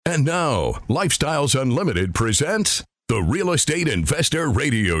And now, Lifestyles Unlimited presents the Real Estate Investor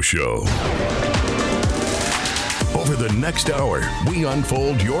Radio Show. Over the next hour, we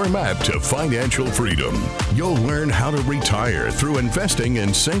unfold your map to financial freedom. You'll learn how to retire through investing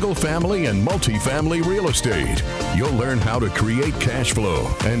in single-family and multifamily real estate. You'll learn how to create cash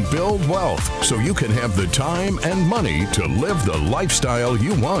flow and build wealth so you can have the time and money to live the lifestyle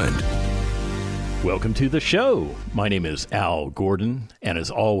you want. Welcome to the show. My name is Al Gordon, and as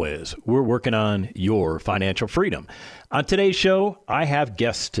always, we're working on your financial freedom. On today's show, I have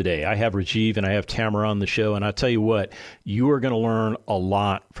guests today. I have Rajiv and I have Tamara on the show, and I'll tell you what, you are going to learn a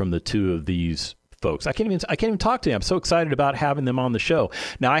lot from the two of these folks. I can't even talk to them. I'm so excited about having them on the show.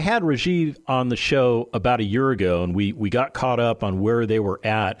 Now, I had Rajiv on the show about a year ago, and we got caught up on where they were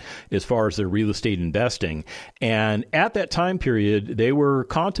at as far as their real estate investing. And at that time period, they were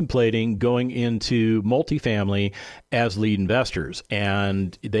contemplating going into multifamily as lead investors.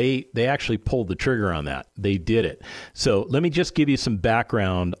 And they actually pulled the trigger on that. They did it. So let me just give you some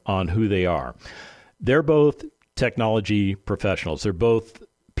background on who they are. They're both technology professionals. They're both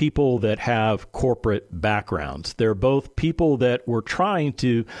people that have corporate backgrounds. They're both people that were trying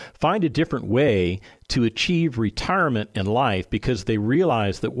to find a different way to achieve retirement in life because they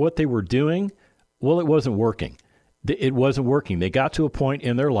realized that what they were doing, well, it wasn't working. It wasn't working. They got to a point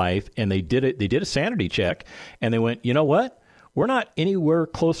in their life and they did it. They did a sanity check and they went, you know what? We're not anywhere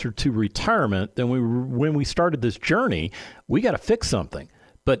closer to retirement than when we started this journey. We got to fix something.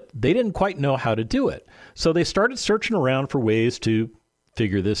 But they didn't quite know how to do it. So they started searching around for ways to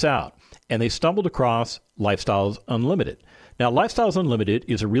figure this out. And they stumbled across Lifestyles Unlimited. Now, Lifestyles Unlimited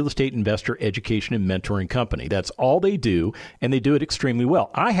is a real estate investor education and mentoring company. That's all they do, and they do it extremely well.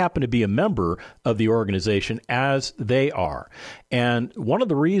 I happen to be a member of the organization as they are. And one of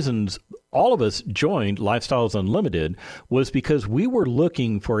the reasons all of us joined Lifestyles Unlimited was because we were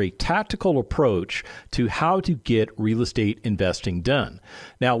looking for a tactical approach to how to get real estate investing done.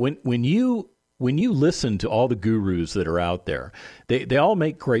 Now, when you listen to all the gurus that are out there, they all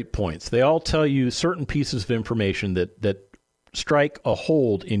make great points. They all tell you certain pieces of information that strike a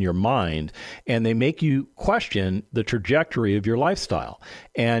hold in your mind, and they make you question the trajectory of your lifestyle.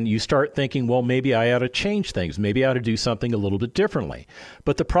 And you start thinking, well, maybe I ought to change things. Maybe I ought to do something a little bit differently.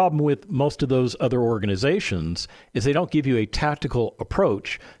 But the problem with most of those other organizations is they don't give you a tactical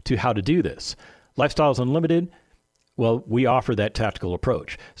approach to how to do this. Lifestyles Unlimited, well, we offer that tactical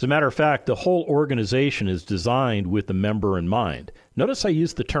approach. As a matter of fact, the whole organization is designed with the member in mind. Notice I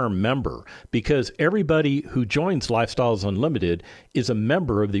use the term member because everybody who joins Lifestyles Unlimited is a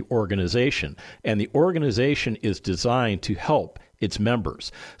member of the organization, and the organization is designed to help its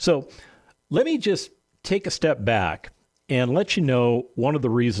members. So let me just take a step back and let you know one of the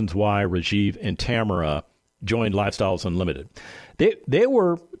reasons why Rajiv and Tamara joined Lifestyles Unlimited. They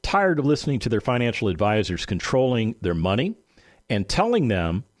were tired of listening to their financial advisors controlling their money and telling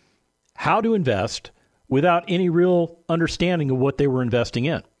them how to invest without any real understanding of what they were investing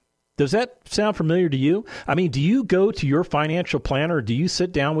in. Does that sound familiar to you? I mean, do you go to your financial planner? Do you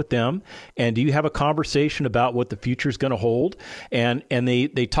sit down with them and do you have a conversation about what the future is going to hold? And they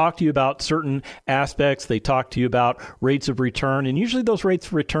talk to you about certain aspects. They talk to you about rates of return. And usually those rates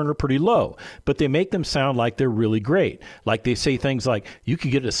of return are pretty low, but they make them sound like they're really great. Like they say things like, you could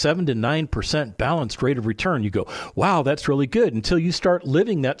get a 7 to 9% balanced rate of return. You go, wow, that's really good, until you start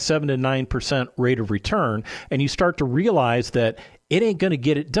living that 7 to 9% rate of return and you start to realize that it ain't going to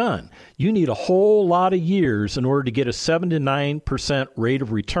get it done. You need a whole lot of years in order to get a 7 to 9% rate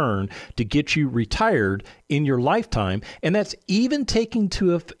of return to get you retired in your lifetime. And that's even taking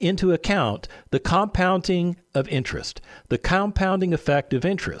into account the compounding of interest, the compounding effect of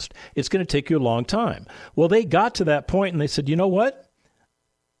interest. It's going to take you a long time. Well, they got to that point and they said, you know what?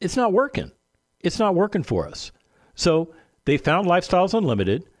 It's not working. It's not working for us. So they found Lifestyles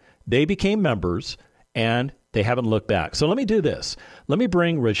Unlimited. They became members, and they haven't looked back. So let me do this. Let me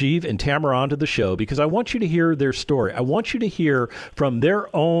bring Rajiv and Tamara onto the show because I want you to hear their story. I want you to hear from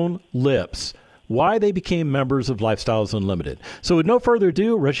their own lips why they became members of Lifestyles Unlimited. So with no further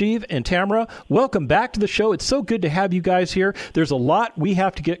ado, Rajiv and Tamara, welcome back to the show. It's so good to have you guys here. There's a lot we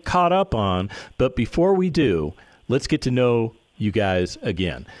have to get caught up on, but before we do, let's get to know you guys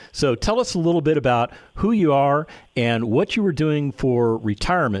again. So tell us a little bit about who you are and what you were doing for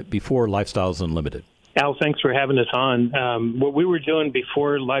retirement before Lifestyles Unlimited. Al, thanks for having us on. What we were doing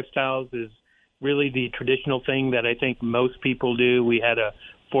before Lifestyles is really the traditional thing that I think most people do. We had a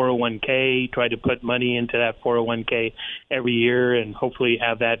 401k, try to put money into that 401k every year and hopefully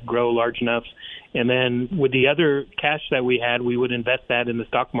have that grow large enough. And then with the other cash that we had, we would invest that in the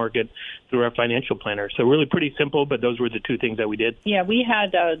stock market through our financial planner. So really pretty simple, but those were the two things that we did. Yeah, we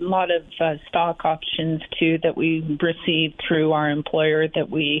had a lot of stock options, too, that we received through our employer that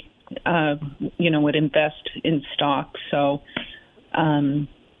we, would invest in stock. So,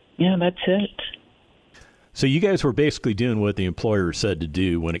 that's it. So you guys were basically doing what the employer said to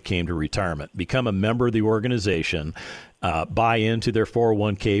do when it came to retirement. Become a member of the organization, buy into their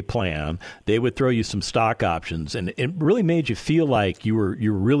 401k plan. They would throw you some stock options, and it really made you feel like you were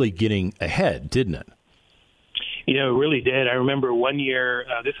really getting ahead, didn't it? It really did. I remember one year,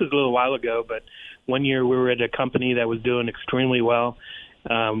 this was a little while ago, but one year we were at a company that was doing extremely well.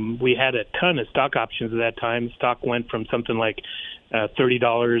 We had a ton of stock options at that time. Stock went from something like $30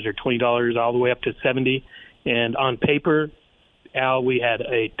 or $20 all the way up to $70. And on paper, Al, we had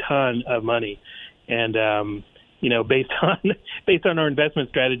a ton of money. And, based on our investment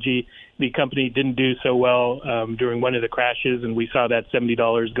strategy, the company didn't do so well during one of the crashes, and we saw that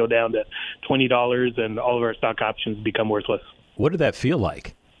 $70 go down to $20, and all of our stock options become worthless. What did that feel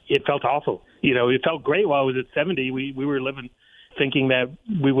like? It felt awful. It felt great while I was at 70. We were living thinking that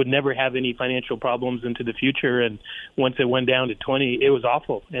we would never have any financial problems into the future. And once it went down to 20, it was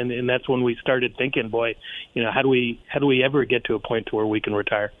awful. And that's when we started thinking, boy, how do we ever get to a point to where we can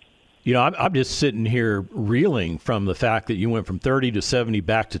retire? I'm just sitting here reeling from the fact that you went from 30 to 70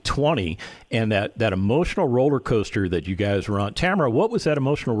 back to 20, and that emotional roller coaster that you guys were on. Tamara, what was that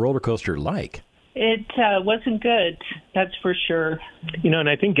emotional roller coaster like? It wasn't good, that's for sure. And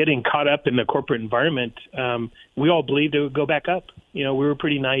I think getting caught up in the corporate environment, we all believed it would go back up. We were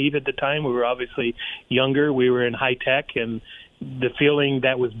pretty naive at the time. We were obviously younger. We were in high tech, and the feeling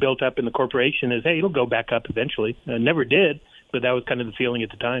that was built up in the corporation is, hey, it'll go back up eventually. Never did, but that was kind of the feeling at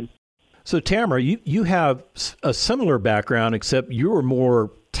the time. So, Tamara, you have a similar background, except you were more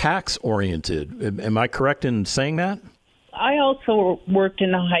tax-oriented. Am I correct in saying that? I also worked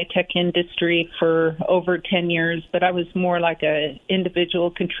in the high-tech industry for over 10 years, but I was more like an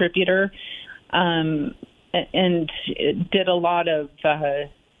individual contributor and did a lot of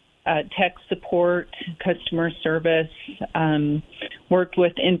tech support, customer service, worked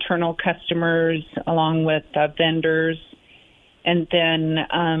with internal customers along with vendors. And then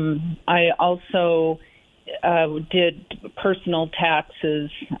I also did personal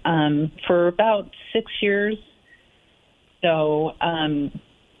taxes for about 6 years. So, and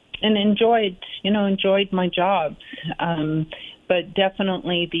enjoyed my jobs, but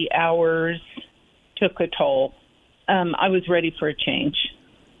definitely the hours took a toll. I was ready for a change.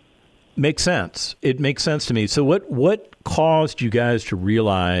 Makes sense. It makes sense to me. So what caused you guys to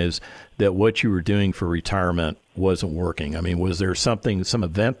realize that what you were doing for retirement wasn't working? I mean, was there some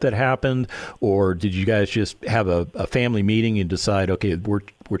event that happened, or did you guys just have a family meeting and decide, okay, we're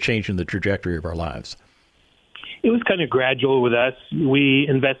changing the trajectory of our lives? It was kind of gradual with us. We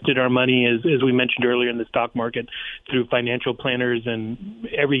invested our money, as we mentioned earlier, in the stock market through financial planners, and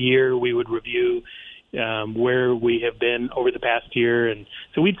every year we would review where we have been over the past year. And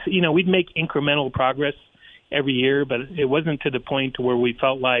so we'd make incremental progress every year, but it wasn't to the point where we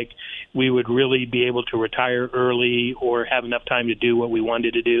felt like we would really be able to retire early or have enough time to do what we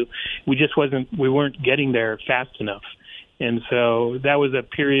wanted to do. We weren't getting there fast enough. And so that was a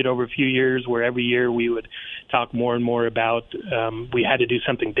period over a few years where every year we would talk more and more about we had to do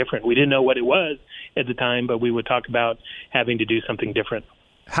something different. We didn't know what it was at the time, but we would talk about having to do something different.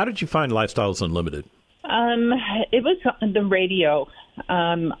 How did you find Lifestyles Unlimited? It was on the radio.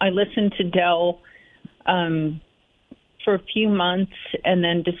 I listened to Dell for a few months and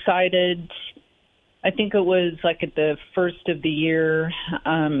then decided, I think it was like at the first of the year,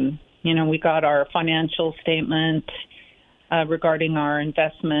 we got our financial statement regarding our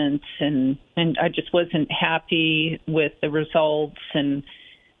investments, and I just wasn't happy with the results and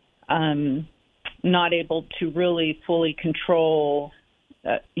not able to really fully control,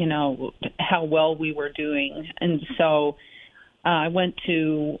 how well we were doing. And so I went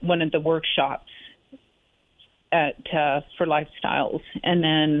to one of the workshops for Lifestyles, and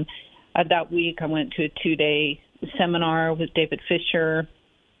then that week I went to a 2-day seminar with David Fisher.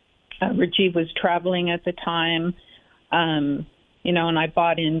 Rajiv was traveling at the time. And I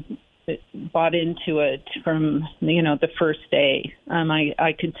bought into it from, the first day.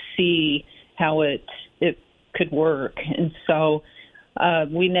 I could see how it could work. And so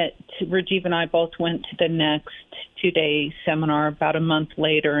Rajiv and I both went to the next 2-day seminar about a month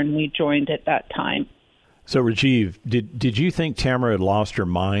later, and we joined at that time. So, Rajiv, did you think Tamara had lost her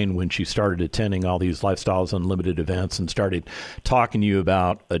mind when she started attending all these Lifestyles Unlimited events and started talking to you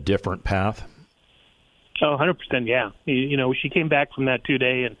about a different path? Oh, 100%, yeah. She came back from that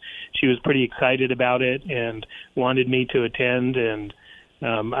 2-day, and she was pretty excited about it and wanted me to attend. And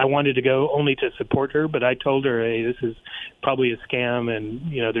I wanted to go only to support her, but I told her, hey, this is probably a scam,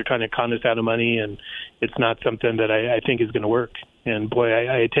 and, they're trying to con us out of money, and it's not something that I think is going to work. And, boy,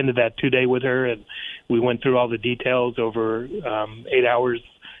 I attended that 2-day with her, and we went through all the details over 8 hours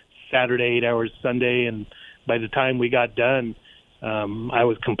Saturday, 8 hours Sunday, and by the time we got done, I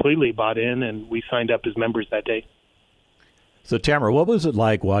was completely bought in, and we signed up as members that day. So, Tamara, what was it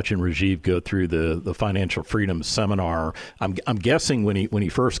like watching Rajiv go through the Financial Freedom Seminar? I'm guessing when he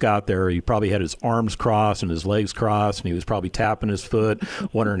first got there, he probably had his arms crossed and his legs crossed, and he was probably tapping his foot,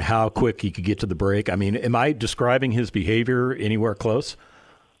 wondering how quick he could get to the break. I mean, am I describing his behavior anywhere close?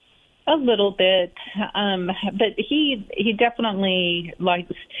 A little bit, but he definitely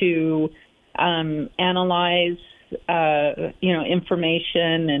likes to analyze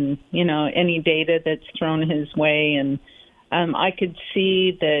information and, any data that's thrown his way. And I could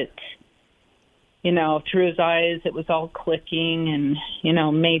see that, through his eyes, it was all clicking and,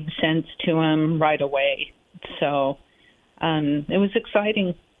 made sense to him right away. So it was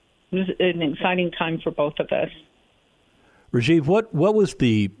exciting. It was an exciting time for both of us. Rajiv, what was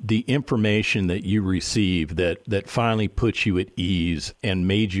the information that you received that finally put you at ease and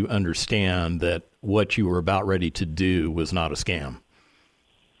made you understand that what you were about ready to do was not a scam?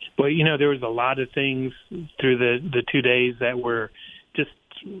 Well, there was a lot of things through the 2 days that were just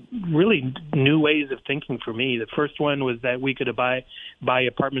really new ways of thinking for me. The first one was that we could buy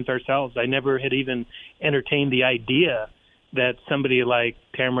apartments ourselves. I never had even entertained the idea that somebody like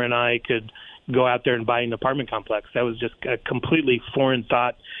Tamara and I could go out there and buy an apartment complex. That was just a completely foreign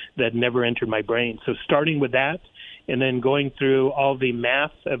thought that never entered my brain. So starting with that and then going through all the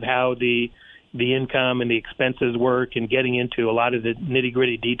math of how the income and the expenses work and getting into a lot of the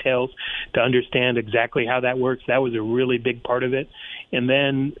nitty-gritty details to understand exactly how that works, that was a really big part of it. And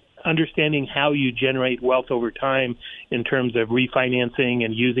then understanding how you generate wealth over time in terms of refinancing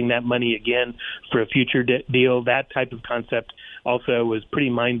and using that money again for a future deal, that type of concept also was pretty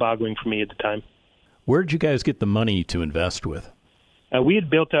mind-boggling for me at the time. Where did you guys get the money to invest with? We had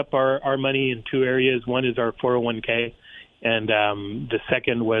built up our money in two areas. One is our 401k, and the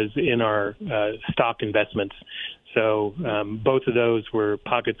second was in our stock investments. So both of those were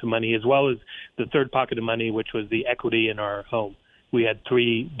pockets of money, as well as the third pocket of money, which was the equity in our home. We had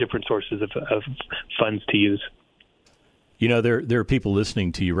three different sources of funds to use. There are people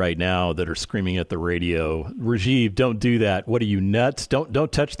listening to you right now that are screaming at the radio, Rajiv, don't do that. What are you, nuts?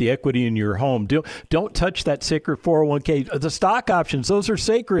 Don't touch the equity in your home. Don't touch that sacred 401k. The stock options, those are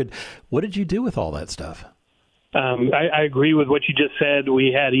sacred. What did you do with all that stuff? I agree with what you just said.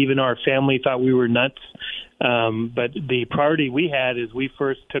 We had, even our family thought we were nuts. But the priority we had is we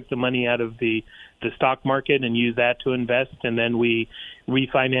first took the money out of the stock market and used that to invest, and then we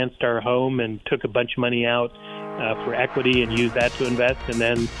refinanced our home and took a bunch of money out for equity and used that to invest. And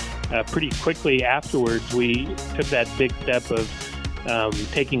then pretty quickly afterwards, we took that big step of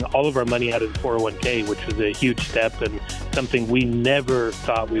taking all of our money out of the 401k, which was a huge step and something we never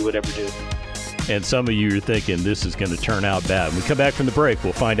thought we would ever do. And some of you are thinking this is going to turn out bad. When we come back from the break,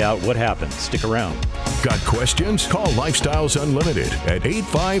 we'll find out what happened. Stick around. Got questions? Call Lifestyles Unlimited at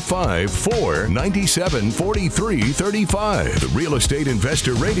 855-497-4335. The Real Estate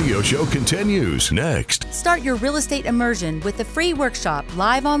Investor Radio Show continues next. Start your real estate immersion with a free workshop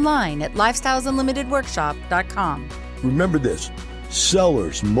live online at lifestylesunlimitedworkshop.com. Remember this,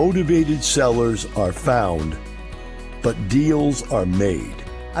 motivated sellers are found, but deals are made.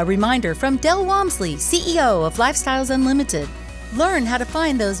 A reminder from Del Walmsley, CEO of Lifestyles Unlimited. Learn how to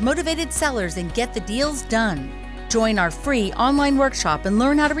find those motivated sellers and get the deals done. Join our free online workshop and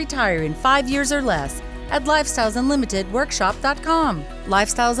learn how to retire in 5 years or less at lifestylesunlimitedworkshop.com.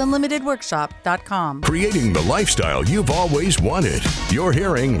 lifestylesunlimitedworkshop.com. Creating the lifestyle you've always wanted. You're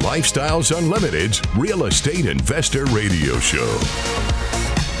hearing Lifestyles Unlimited's Real Estate Investor Radio Show.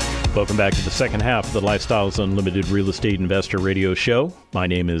 Welcome back to the second half of the Lifestyles Unlimited Real Estate Investor Radio Show. My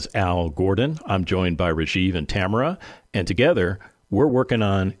name is Al Gordon. I'm joined by Rajiv and Tamara, and together we're working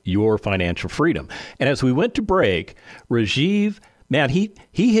on your financial freedom. And as we went to break, Rajiv, man, he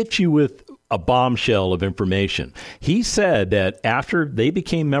hit you with a bombshell of information. He said that after they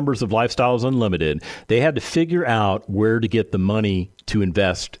became members of Lifestyles Unlimited, they had to figure out where to get the money to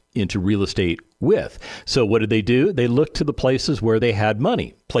invest into real estate with. So what did they do? They looked to the places where they had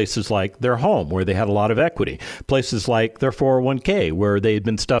money, places like their home where they had a lot of equity, places like their 401k where they had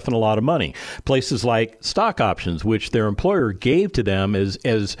been stuffing a lot of money, places like stock options, which their employer gave to them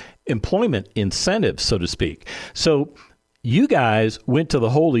as employment incentives, so to speak. So you guys went to the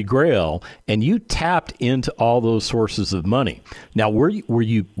Holy Grail and you tapped into all those sources of money. Now, were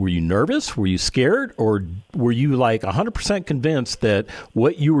you nervous? Were you scared? Or were you like 100% convinced that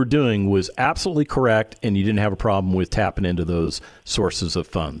what you were doing was absolutely correct and you didn't have a problem with tapping into those sources of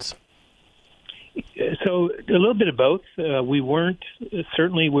funds? So a little bit of both. We weren't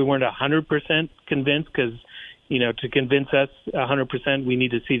 100% convinced because, to convince us 100%, we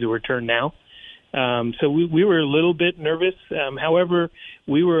need to see the return now. So we were a little bit nervous. However,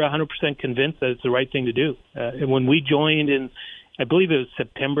 we were 100% convinced that it's the right thing to do. And when we joined in, I believe it was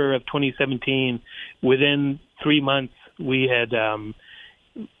September of 2017, within 3 months, we had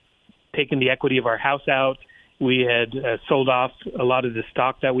taken the equity of our house out. We had sold off a lot of the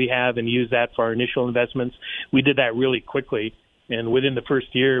stock that we have and used that for our initial investments. We did that really quickly. And within the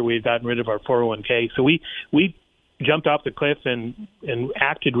first year, we had gotten rid of our 401k. So we jumped off the cliff and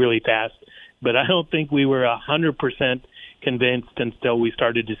acted really fast. But I don't think we were 100% convinced until we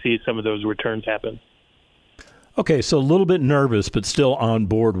started to see some of those returns happen. Okay, so a little bit nervous, but still on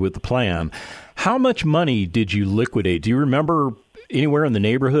board with the plan. How much money did you liquidate? Do you remember anywhere in the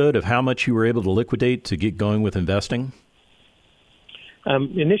neighborhood of how much you were able to liquidate to get going with investing?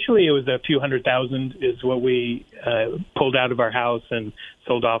 Initially, it was a few $100,000 is what we pulled out of our house and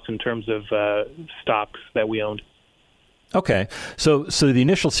sold off in terms of stocks that we owned. Okay, so the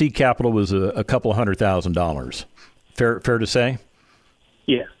initial seed capital was a couple $100,000. Fair to say?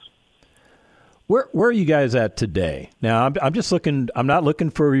 Yes. Where are you guys at today? Now, I'm just looking. I'm not looking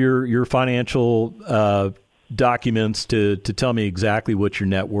for your financial documents to tell me exactly what your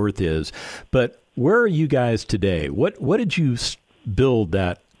net worth is, but where are you guys today? What did you build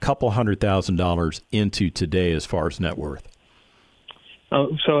that couple $100,000 into today as far as net worth?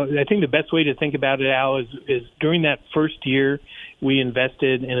 So I think the best way to think about it, Al, is during that first year, we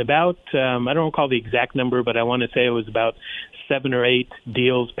invested in about, I don't recall the exact number, but I want to say it was about 7 or 8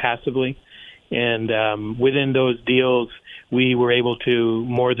 deals passively. And within those deals, we were able to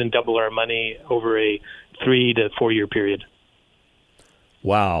more than double our money over a 3 to 4 year period.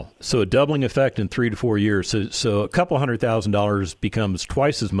 Wow. So a doubling effect in 3 to 4 years. So a couple $100,000 becomes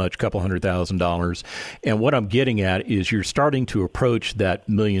twice as much, couple $100,000. And what I'm getting at is you're starting to approach that $1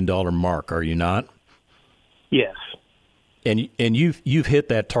 million mark, are you not? Yes. And you've hit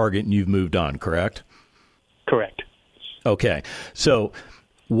that target and you've moved on, correct? Correct. Okay. So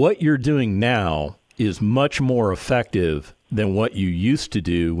what you're doing now is much more effective than what you used to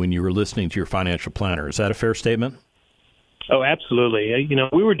do when you were listening to your financial planner. Is that a fair statement? Oh, absolutely.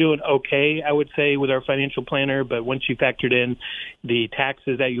 We were doing okay, I would say, with our financial planner, but once you factored in the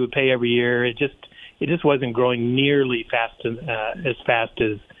taxes that you would pay every year, it just wasn't growing nearly as fast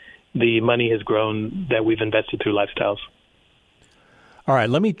as the money has grown that we've invested through Lifestyles. All right,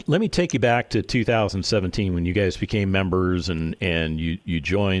 let me take you back to 2017 when you guys became members and you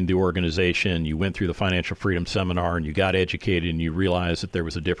joined the organization. You went through the Financial Freedom Seminar and you got educated and you realized that there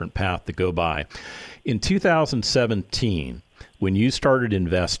was a different path to go by. In 2017, when you started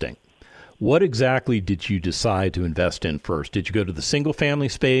investing, what exactly did you decide to invest in first? Did you go to the single-family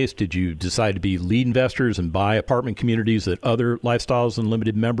space? Did you decide to be lead investors and buy apartment communities that other Lifestyles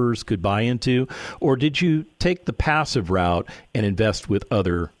Unlimited members could buy into? Or did you take the passive route and invest with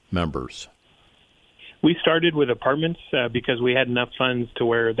other members? We started with apartments because we had enough funds to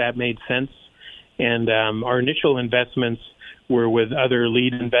where that made sense. And our initial investments were with other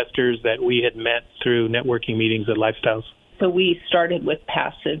lead investors that we had met through networking meetings at Lifestyles. So we started with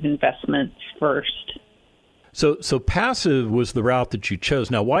passive investments first. So passive was the route that you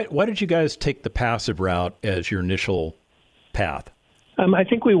chose. Now, why did you guys take the passive route as your initial path? I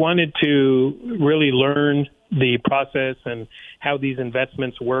think we wanted to really learn the process and how these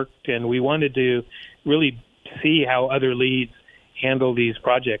investments worked, and we wanted to really see how other leads handle these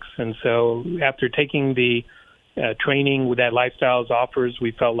projects. And so after taking the training that Lifestyles offers,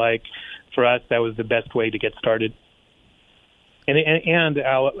 we felt like for us that was the best way to get started. And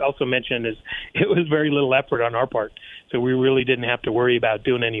I'll also mention is it was very little effort on our part. So we really didn't have to worry about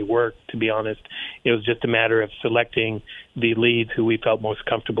doing any work, to be honest. It was just a matter of selecting the leads who we felt most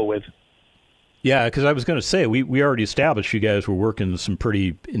comfortable with. Yeah, because I was going to say, we already established you guys were working some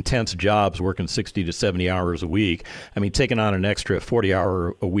pretty intense jobs, working 60 to 70 hours a week. I mean, taking on an extra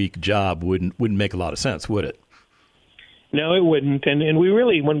 40-hour-a-week job wouldn't make a lot of sense, would it? No, it wouldn't. And we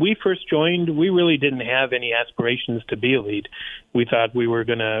really, when we first joined, we really didn't have any aspirations to be a lead. We thought we were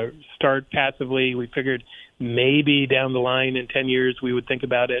going to start passively. We figured maybe down the line in 10 years we would think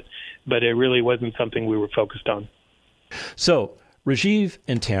about it, but it really wasn't something we were focused on. So, Rajiv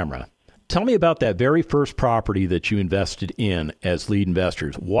and Tamra, tell me about that very first property that you invested in as lead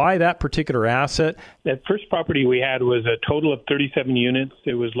investors. Why that particular asset? That first property we had was a total of 37 units.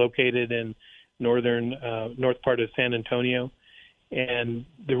 It was located in north part of San Antonio. And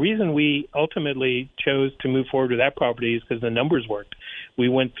the reason we ultimately chose to move forward with that property is because the numbers worked. We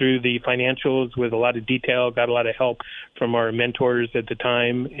went through the financials with a lot of detail, got a lot of help from our mentors at the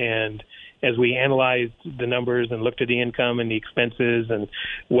time. And as we analyzed the numbers and looked at the income and the expenses and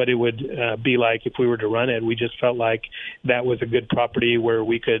what it would be like if we were to run it, we just felt like that was a good property where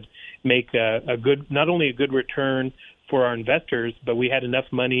we could make a good, not only a good return for our investors, but we had enough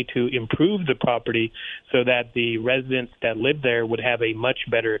money to improve the property so that the residents that lived there would have a much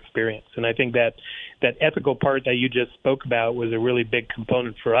better experience. And I think that ethical part that you just spoke about was a really big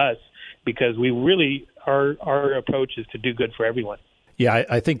component for us, because we really, our approach is to do good for everyone. Yeah,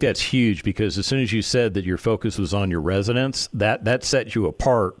 I think that's huge, because as soon as you said that your focus was on your residents, that set you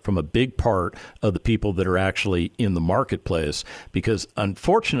apart from a big part of the people that are actually in the marketplace. Because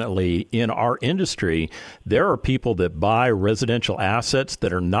unfortunately, in our industry, there are people that buy residential assets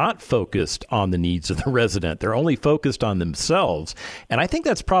that are not focused on the needs of the resident. They're only focused on themselves. And I think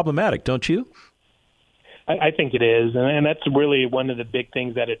that's problematic, don't you? I think it is. And that's really one of the big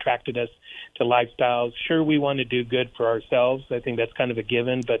things that attracted us to Lifestyles. Sure, we want to do good for ourselves. I think that's kind of a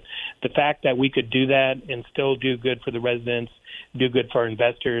given. But the fact that we could do that and still do good for the residents, do good for our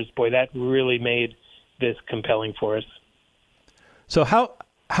investors, boy, that really made this compelling for us. So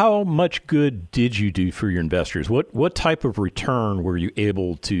how much good did you do for your investors? What type of return were you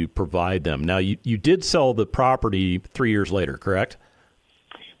able to provide them? Now, you did sell the property 3 years later, correct?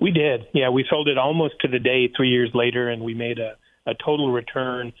 We did. Yeah, we sold it almost to the day 3 years later, and we made a total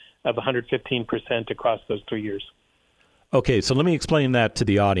return of 115% across those 3 years. Okay, so let me explain that to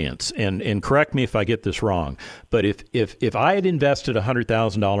the audience, and correct me if I get this wrong. But if I had invested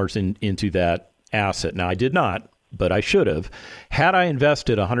 $100,000 into that asset, now I did not, but I should have. Had I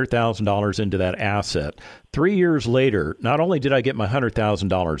invested $100,000 into that asset, 3 years later, not only did I get my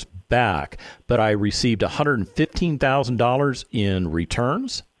 $100,000 back, but I received $115,000 in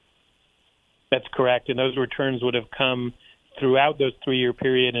returns? That's correct, and those returns would have come throughout those 3 year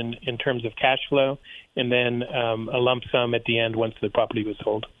period in terms of cash flow, and then a lump sum at the end once the property was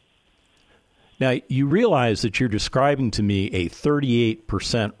sold. Now, you realize that you're describing to me a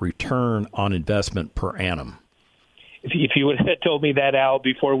 38% return on investment per annum. If you would have told me that, Al,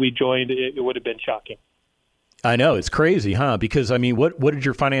 before we joined, it would have been shocking. I know. It's crazy, huh? Because, I mean, what did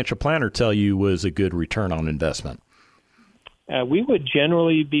your financial planner tell you was a good return on investment? We would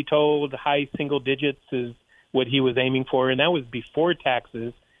generally be told high single digits is what he was aiming for, and that was before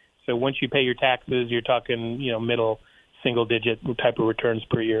taxes. So once you pay your taxes, you're talking, middle single digit type of returns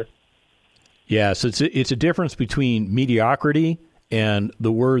per year. Yeah, so it's a difference between mediocrity and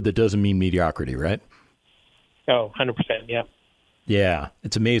the word that doesn't mean mediocrity, right? Oh, 100%, yeah. Yeah,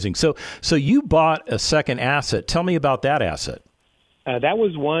 it's amazing. So you bought a second asset. Tell me about that asset. That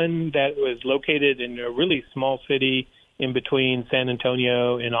was one that was located in a really small city in between San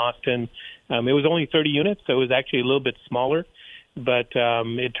Antonio and Austin. It was only 30 units, so it was actually a little bit smaller. But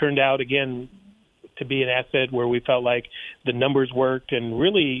it turned out, again, to be an asset where we felt like the numbers worked, and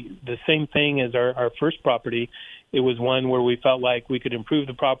really the same thing as our first property. It was one where we felt like we could improve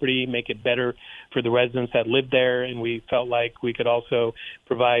the property, make it better for the residents that lived there, and we felt like we could also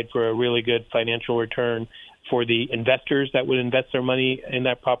provide for a really good financial return for the investors that would invest their money in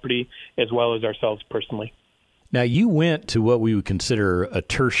that property, as well as ourselves personally. Now, you went to what we would consider a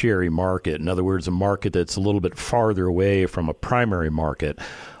tertiary market. In other words, a market that's a little bit farther away from a primary market.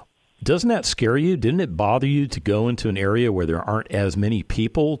 Doesn't that scare you? Didn't it bother you to go into an area where there aren't as many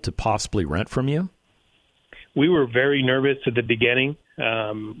people to possibly rent from you? We were very nervous at the beginning.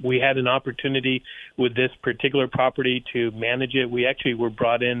 We had an opportunity with this particular property to manage it. We actually were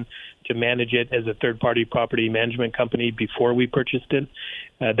brought in to manage it as a third-party property management company before we purchased it.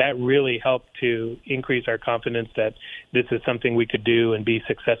 That really helped to increase our confidence that this is something we could do and be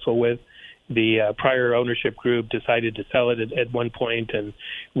successful with. The prior ownership group decided to sell it at one point, and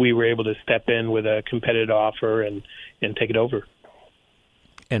we were able to step in with a competitive offer and take it over.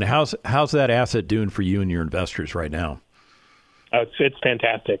 And how's that asset doing for you and your investors right now? It's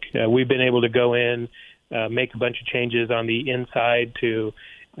fantastic. We've been able to go in, make a bunch of changes on the inside to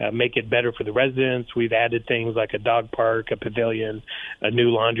make it better for the residents. We've added things like a dog park, a pavilion, a new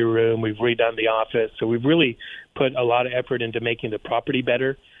laundry room. We've redone the office. So we've really put a lot of effort into making the property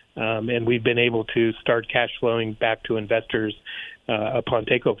better, and we've been able to start cash flowing back to investors upon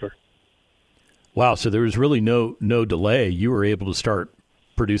takeover. Wow, so there was really no delay. You were able to start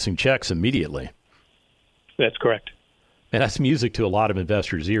producing checks immediately. That's correct. And that's music to a lot of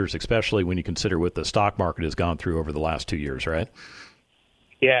investors' ears, especially when you consider what the stock market has gone through over the last 2 years, right?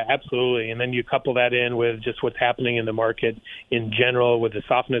 Yeah, absolutely. And then you couple that in with just what's happening in the market in general, with the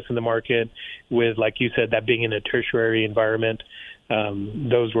softness in the market, with, like you said, that being in a tertiary environment.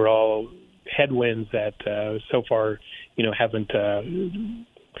 Those were all headwinds that so far, haven't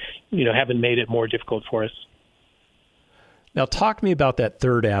made it more difficult for us. Now, talk to me about that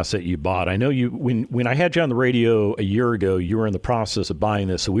third asset you bought. I know when I had you on the radio a year ago, you were in the process of buying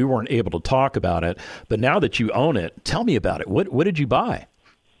this, so we weren't able to talk about it. But now that you own it, tell me about it. What did you buy?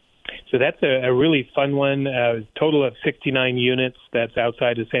 So that's a really fun one. Total of 69 units. That's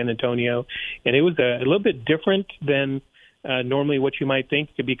outside of San Antonio, and it was a little bit different than normally what you might think,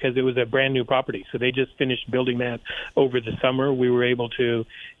 because it was a brand new property. So they just finished building that over the summer. We were able to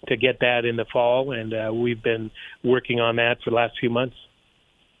get that in the fall, and we've been working on that for the last few months.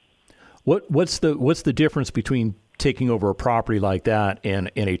 What's the difference between taking over a property like that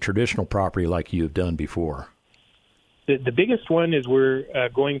and a traditional property like you've done before? The biggest one is we're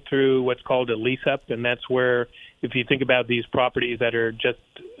going through what's called a lease up, and that's where, if you think about these properties that are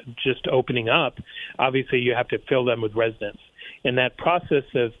just opening up, obviously you have to fill them with residents. And that process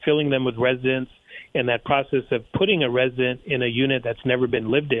of filling them with residents and that process of putting a resident in a unit that's never been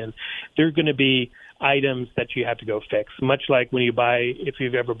lived in, there are going to be items that you have to go fix. Much like when if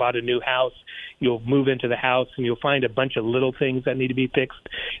you've ever bought a new house, you'll move into the house and you'll find a bunch of little things that need to be fixed.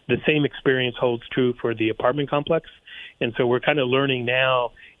 The same experience holds true for the apartment complex. And so we're kind of learning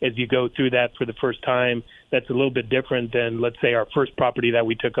now, as you go through that for the first time, that's a little bit different than, let's say, our first property that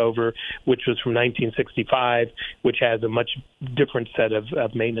we took over, which was from 1965, which has a much different set of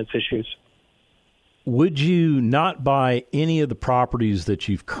maintenance issues. Would you not buy any of the properties that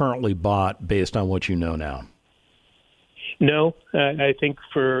you've currently bought based on what you know now? No, I think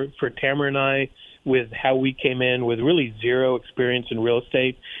for Tamara and I, with how we came in with really zero experience in real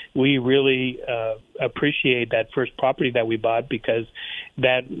estate, we really appreciate that first property that we bought, because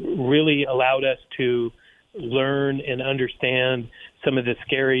that really allowed us to learn and understand some of the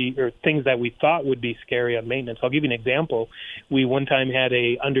scary or things that we thought would be scary on maintenance. I'll give you an example. We one time had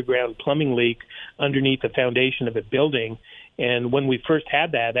a underground plumbing leak underneath the foundation of a building, and when we first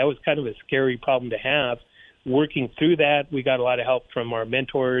had that was kind of a scary problem to have. Working through that, we got a lot of help from our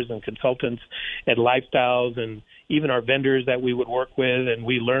mentors and consultants at Lifestyles and even our vendors that we would work with, and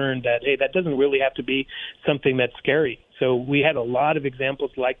we learned that, hey, that doesn't really have to be something that's scary. So we had a lot of examples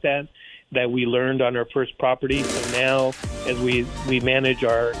like that we learned on our first property. So now, as we manage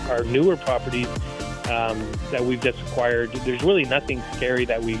our newer properties that we've just acquired, there's really nothing scary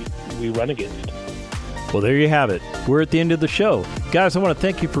that we run against. Well, there you have it. We're at the end of the show. Guys, I want to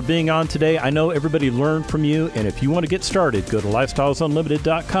thank you for being on today. I know everybody learned from you, and if you want to get started, go to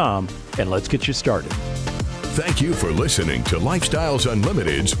lifestylesunlimited.com and let's get you started. Thank you for listening to Lifestyles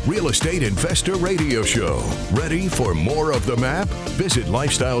Unlimited's Real Estate Investor Radio Show. Ready for more of the map? Visit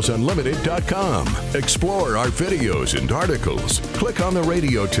lifestylesunlimited.com. Explore our videos and articles. Click on the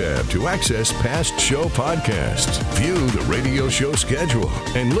radio tab to access past show podcasts. View the radio show schedule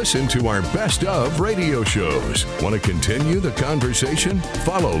and listen to our best of radio shows. Want to continue the conversation?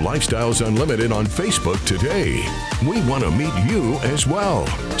 Follow Lifestyles Unlimited on Facebook today. We want to meet you as well.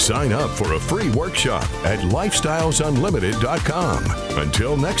 Sign up for a free workshop at lifestylesunlimited.com.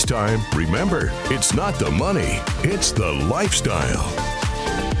 Until next time, remember, it's not the money, it's the lifestyle.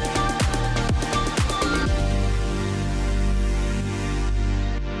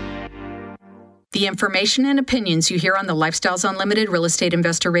 The information and opinions you hear on the Lifestyles Unlimited Real Estate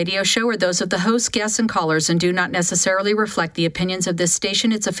Investor Radio Show are those of the hosts, guests, and callers and do not necessarily reflect the opinions of this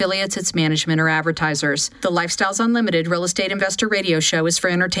station, its affiliates, its management, or advertisers. The Lifestyles Unlimited Real Estate Investor Radio Show is for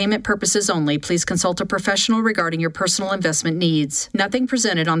entertainment purposes only. Please consult a professional regarding your personal investment needs. Nothing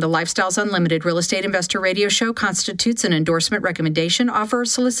presented on the Lifestyles Unlimited Real Estate Investor Radio Show constitutes an endorsement, recommendation, offer, or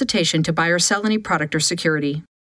solicitation to buy or sell any product or security.